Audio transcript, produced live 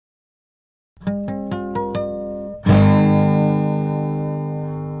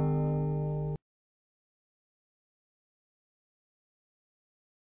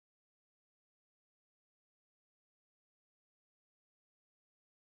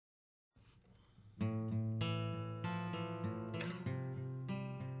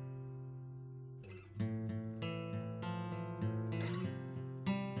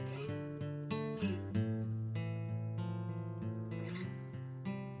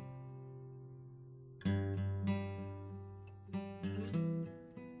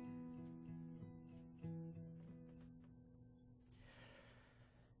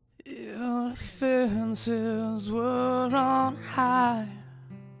Your fences were on high,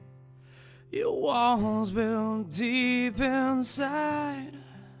 your walls built deep inside.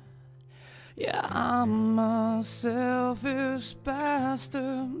 Yeah, I'm a selfish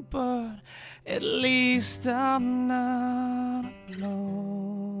bastard, but at least I'm not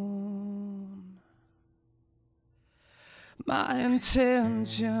alone. My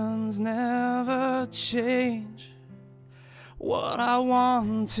intentions never change. What I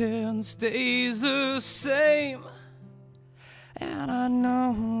wanted stays the same, and I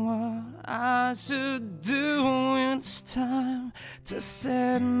know what I should do. It's time to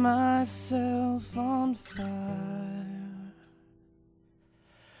set myself on fire.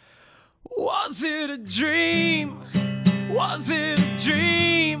 Was it a dream? Was it a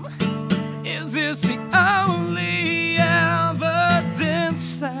dream? Is this the only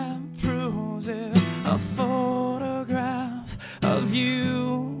evidence that proves it? A photograph of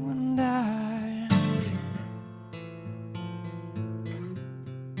you and I.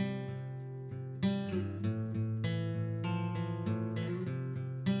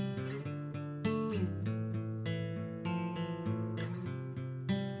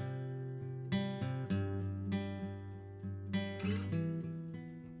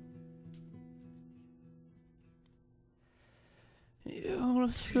 Your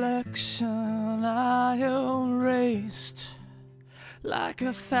reflection I erased, like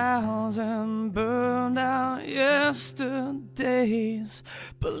 1,000 burned out yesterdays.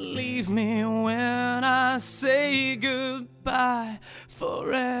 Believe me when I say goodbye,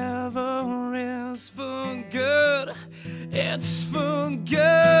 forever is for good, it's for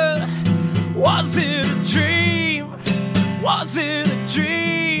good. Was it a dream? Was it a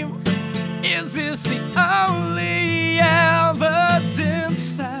dream? Is this the only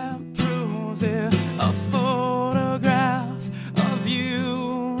evidence that proves it? A photograph of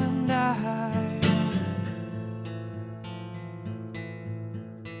you and I.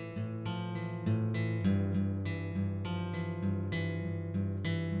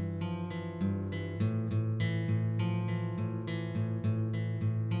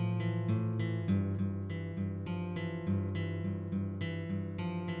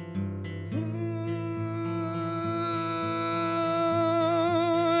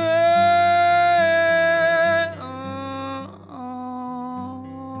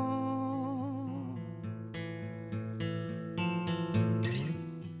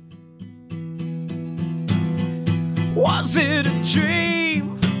 Was it a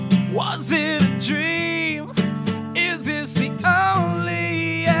dream? Was it a dream? Is this the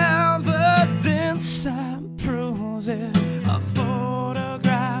only evidence that proves it? A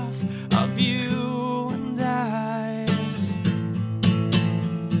photograph of you and I.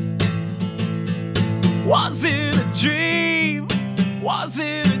 Was it a dream? Was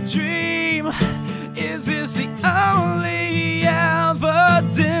it a dream? Is this the only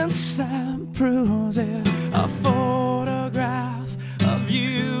evidence that proves it?